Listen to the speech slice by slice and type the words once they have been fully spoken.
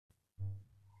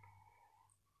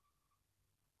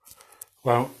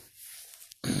Well,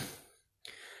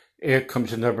 here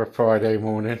comes another Friday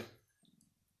morning.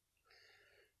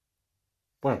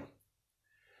 Well,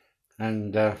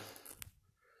 and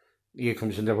here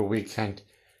comes another weekend.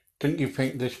 Didn't you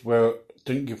think this world?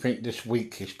 Didn't you think this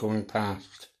week is going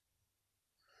past?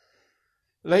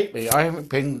 Lately, I haven't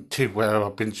been too well.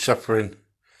 I've been suffering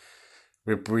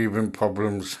with breathing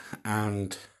problems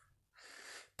and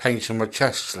pains in my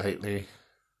chest lately,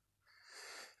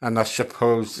 and I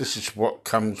suppose this is what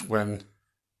comes when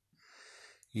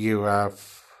you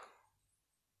have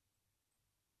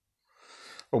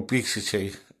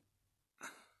obesity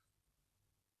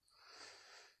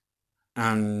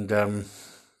and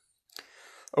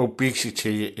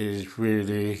obesity is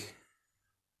really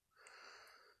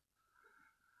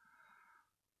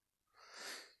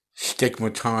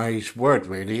stigmatized word,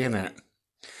 really, isn't it?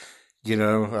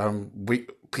 We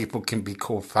people can be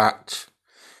called fat,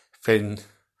 thin,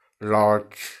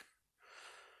 large,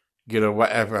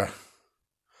 whatever.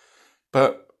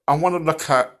 But I want to look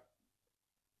at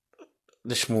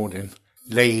this morning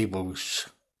labels.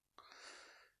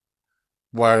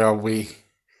 Why are we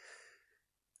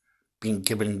being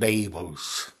given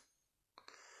labels?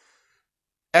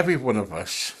 Every one of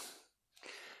us,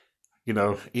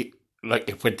 like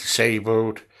if we're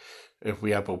disabled, if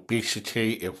we have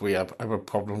obesity, if we have other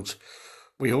problems,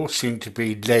 we all seem to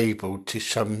be labelled to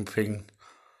something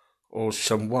or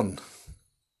someone.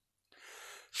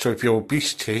 So if you're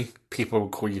obesity, people will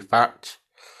call you fat,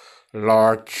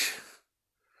 large,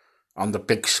 on the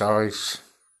big size,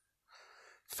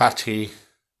 fatty,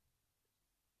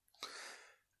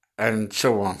 and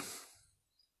so on.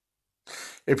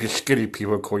 If you're skinny,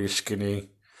 people will call you skinny,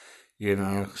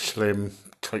 slim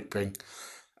type thing,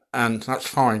 and that's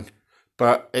fine.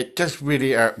 But it does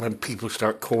really hurt when people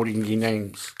start calling you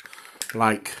names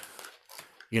like,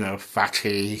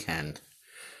 fatty and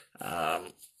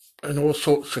all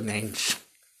sorts of names.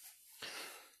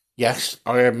 Yes,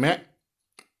 I admit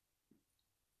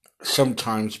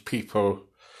sometimes people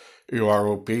who are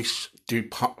obese do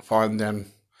find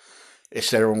them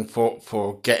it's their own fault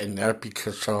for getting there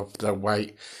because of their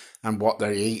weight and what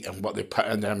they eat and what they put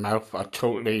in their mouth. I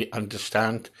totally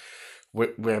understand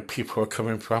where people are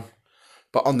coming from.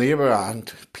 But on the other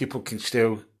hand, people can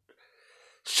still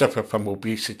suffer from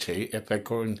obesity if they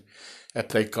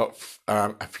got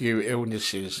a few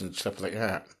illnesses and stuff like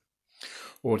that,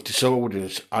 or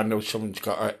disorders. I know someone's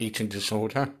got an eating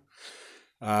disorder.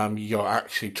 You're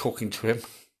actually talking to him.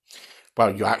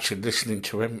 Well, you're actually listening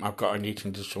to him. I've got an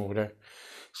eating disorder,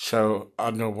 so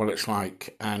I know what it's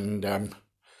like. And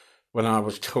when I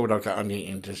was told I got an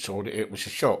eating disorder, it was a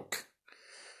shock.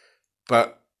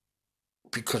 But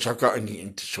because I've got an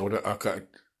eating disorder, I've got to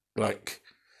like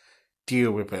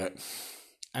deal with it,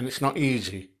 and it's not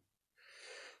easy.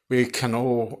 We can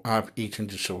all have eating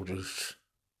disorders.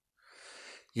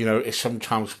 It's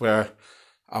sometimes where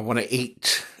I want to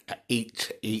eat,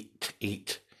 eat, eat,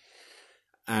 eat,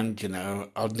 and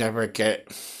I'll never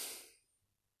get.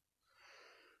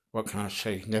 What can I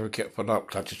say? Never get full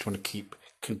up. I just want to keep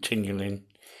continuing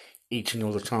eating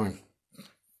all the time.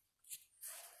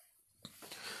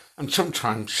 And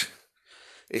sometimes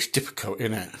it's difficult,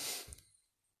 isn't it?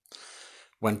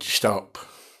 When to stop.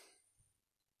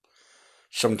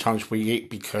 Sometimes we eat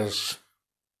because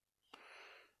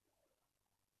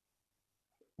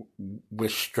we're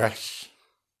stressed.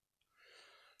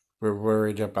 We're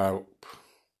worried about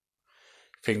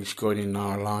things going in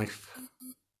our life.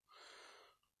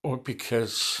 Or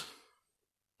because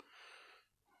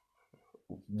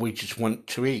we just want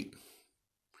to eat.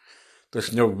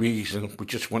 There's no reason, we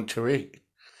just want to eat.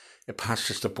 It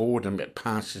passes the boredom, it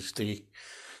passes the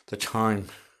time.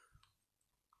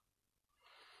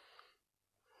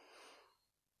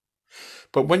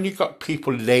 But when you got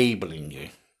people labeling you,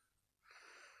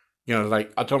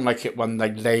 like I don't like it when they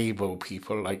label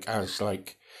people like as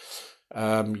like,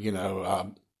 as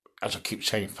I keep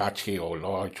saying, fatty or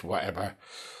large, whatever,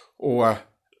 or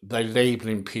they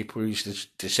labeling people who's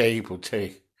disabled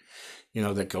too.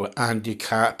 They go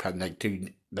handicap and they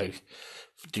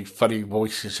do funny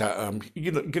voices at them.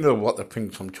 You know what the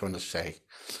things I'm trying to say.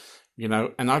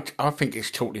 And I think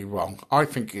it's totally wrong. I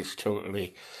think it's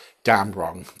totally damn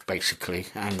wrong, basically.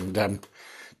 And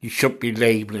you shouldn't be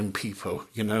labeling people.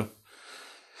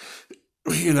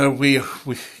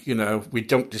 We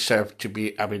don't deserve to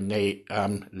be having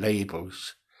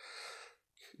labels.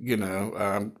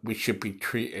 We should be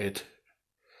treated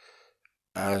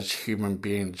as human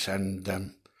beings, and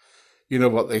you know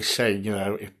what they say.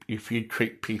 If you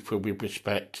treat people with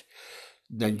respect,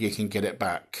 then you can get it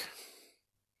back.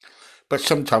 But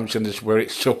sometimes in this world,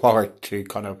 it's so hard to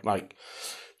kind of like,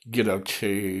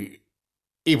 to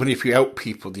even if you help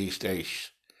people these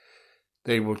days,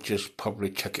 they will just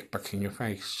probably chuck it back in your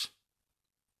face.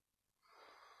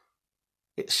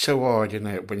 It's so hard, isn't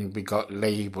it, when we got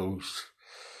labels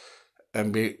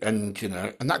and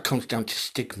that comes down to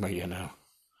stigma,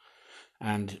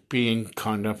 and being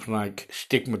kind of like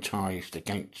stigmatized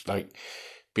against like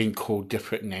being called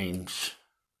different names.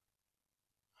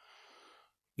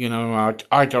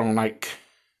 I don't like,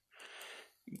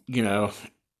 you know,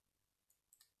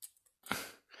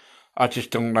 I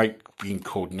just don't like being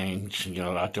called names.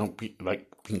 I don't like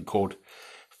being called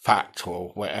fat or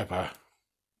whatever.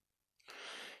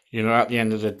 At the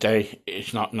end of the day,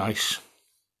 it's not nice.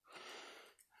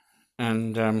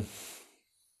 And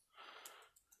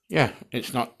yeah,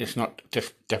 it's not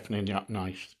just definitely not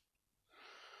nice.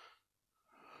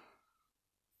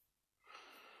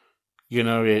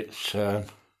 It's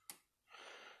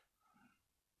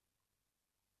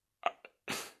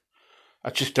I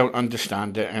just don't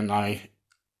understand it, and I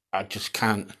just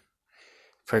can't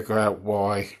figure out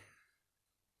why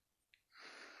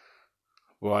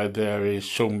there is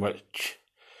so much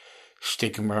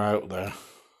stigma out there.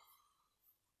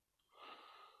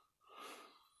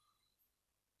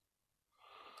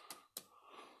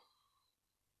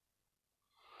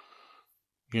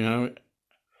 You know,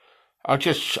 I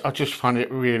just find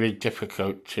it really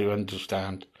difficult to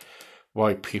understand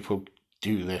why people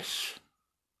do this.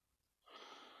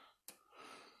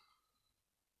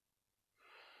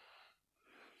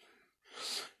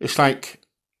 It's like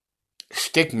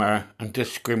stigma and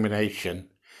discrimination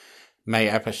may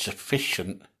have a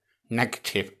sufficient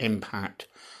negative impact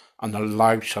on the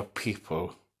lives of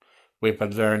people with a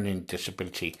learning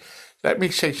disability. Let me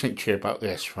say something to you about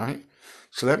this, right?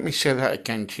 So let me say that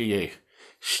again to you.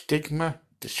 Stigma,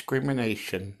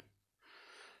 discrimination,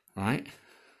 right,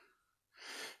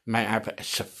 may have a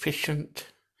sufficient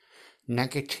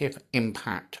negative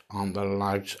impact on the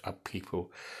lives of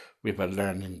people with a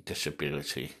learning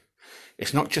disability.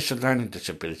 It's not just a learning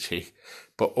disability,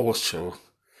 but also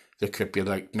there could be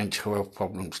like mental health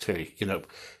problems too.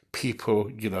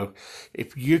 People,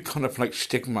 if you kind of like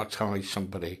stigmatize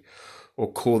somebody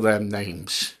or call them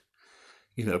names,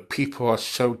 people are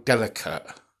so delicate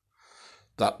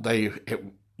that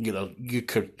you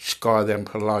could scar them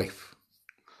for life.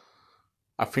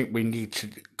 I think we need to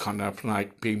kind of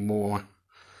like be more,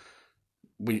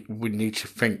 we need to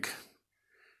think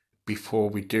before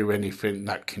we do anything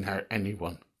that can hurt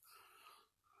anyone.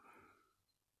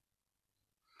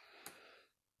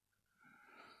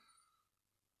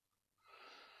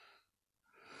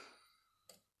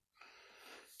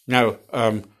 Now,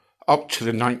 up to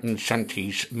the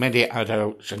 1970s, many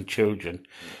adults and children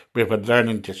with a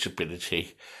learning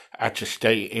disability had to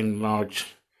stay in large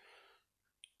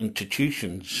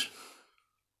institutions.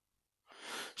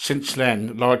 Since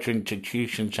then, larger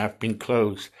institutions have been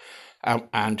closed,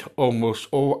 and almost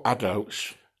all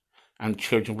adults and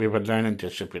children with a learning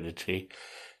disability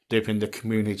live in the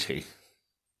community.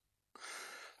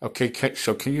 Okay,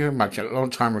 so can you imagine a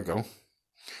long time ago,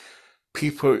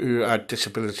 people who had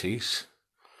disabilities,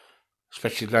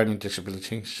 especially learning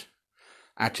disabilities,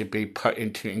 had to be put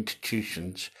into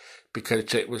institutions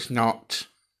because it was not,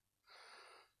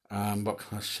 what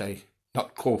can I say,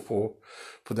 not called for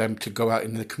them to go out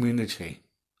in the community.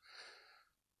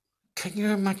 Can you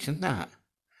imagine that?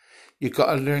 You got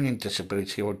a learning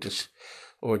disability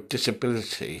or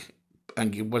disability,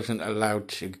 and you wasn't allowed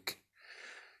to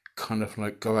kind of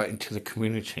like go out into the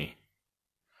community.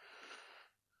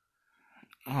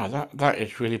 Oh, that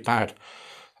is really bad.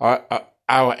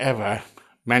 However,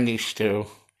 many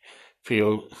still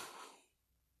feel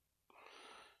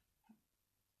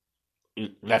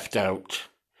left out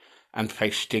and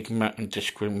face stigma and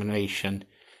discrimination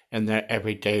in their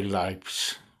everyday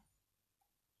lives.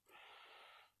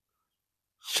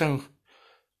 So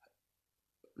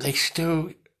they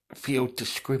still feel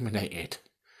discriminated.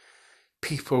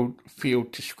 People feel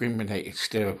discriminated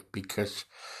still because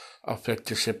of their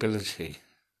disability.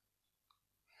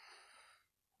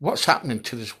 What's happening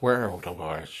to this world of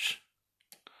ours?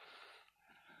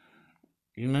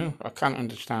 I can't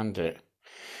understand it.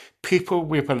 People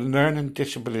with a learning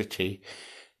disability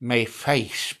may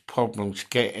face problems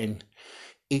getting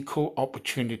equal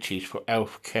opportunities for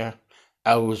healthcare,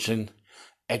 housing,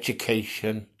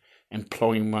 education,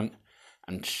 employment,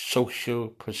 and social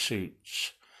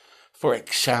pursuits. For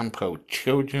example,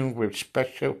 children with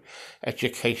special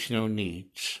educational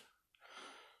needs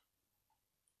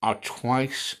are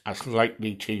twice as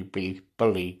likely to be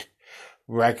bullied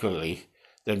regularly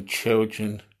than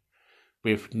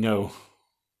with no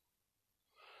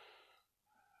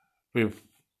with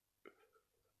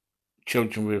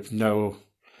children with no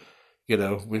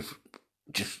with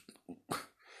just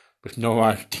with no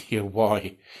idea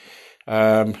why.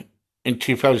 Um, in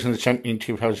 2017,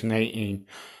 2018,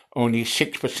 only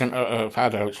 6% of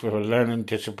adults with a learning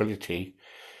disability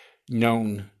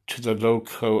known to the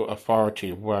local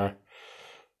authority were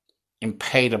in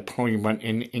paid employment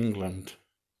in England.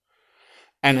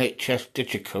 NHS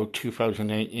Digital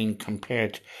 2018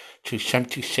 compared to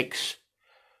 76%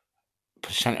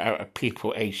 out of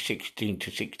people aged 16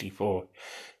 to 64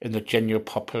 in the general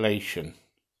population.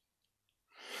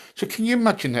 So can you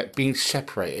imagine that being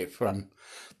separated from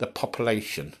the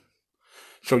population?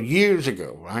 So years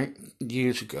ago, right?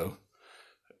 Years ago,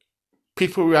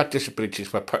 people who had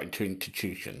disabilities were put into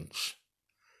institutions,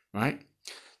 right?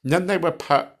 Then they were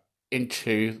put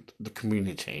into the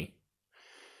community,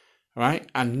 right?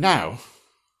 And now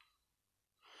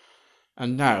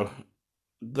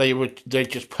they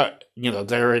just put,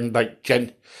 they're in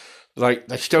like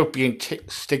they're still being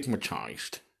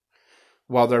stigmatized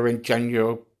while they're in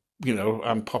general,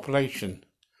 population.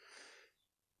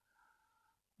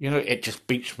 It just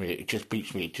beats me. It just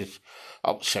beats me. It just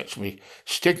upsets me.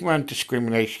 Stigma and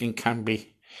discrimination can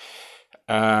be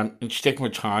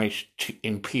stigmatized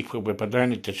in people with a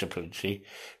learning disability,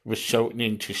 resulting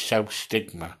into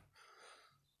self-stigma.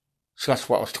 So that's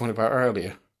what I was talking about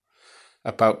earlier,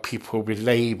 about people with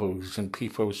labels and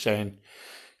people saying,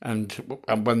 and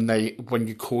when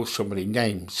you call somebody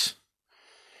names,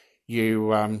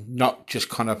 you not just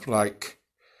kind of like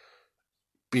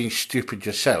being stupid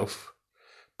yourself,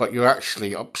 but you're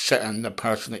actually upsetting the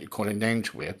person that you're calling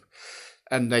names with,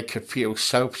 and they can feel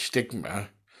self-stigma.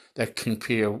 They can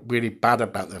feel really bad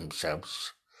about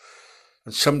themselves,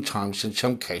 and sometimes, in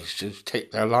some cases,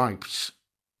 take their lives.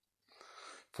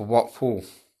 For what for?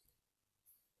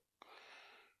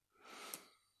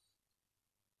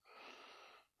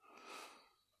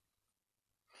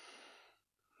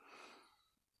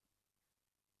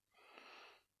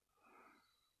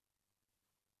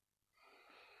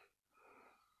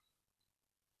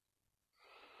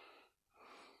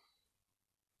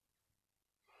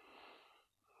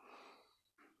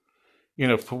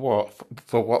 For what?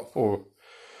 For what for?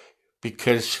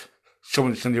 Because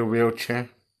someone's in a wheelchair,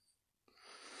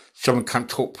 someone can't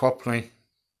talk properly,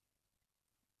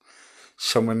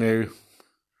 someone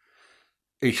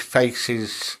whose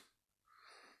faces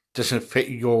doesn't fit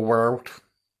your world,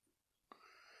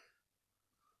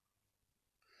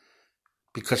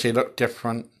 because they look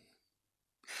different,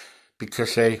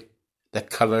 because they're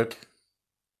coloured,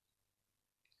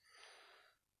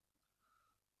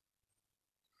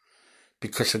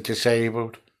 because they're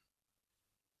disabled,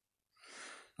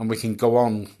 and we can go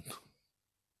on.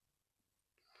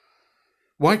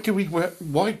 Why do we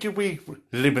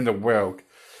live in a world,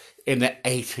 in an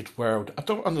hated world? I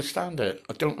don't understand it.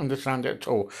 I don't understand it at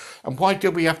all. And why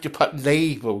do we have to put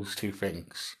labels to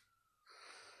things?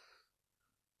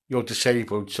 You're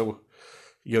disabled, so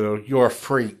you're a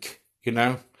freak,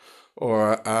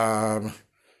 or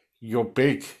you're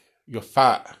big, you're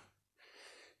fat,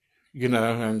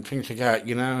 and things like that,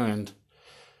 and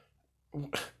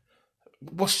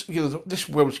this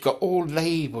world's got all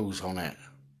labels on it.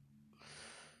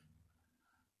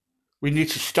 We need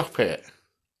to stop it.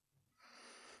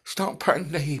 Stop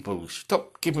putting labels.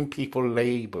 Stop giving people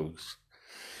labels.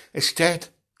 Instead,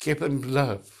 give them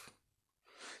love.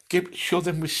 Show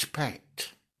them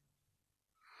respect.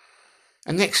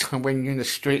 And next time when you're in the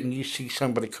street and you see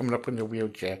somebody coming up in a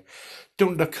wheelchair,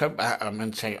 don't look up at them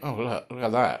and say, "Oh, look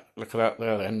at that. Look at that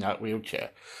there in that wheelchair."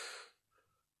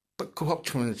 But go up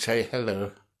to them and say,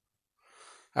 "Hello.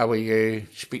 How are you?"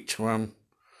 Speak to them.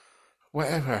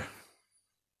 Whatever.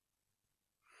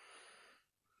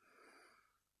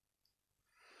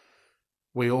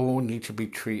 We all need to be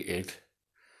treated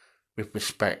with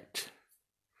respect,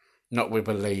 not with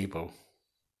a label.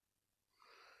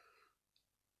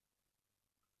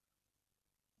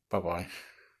 Bye-bye.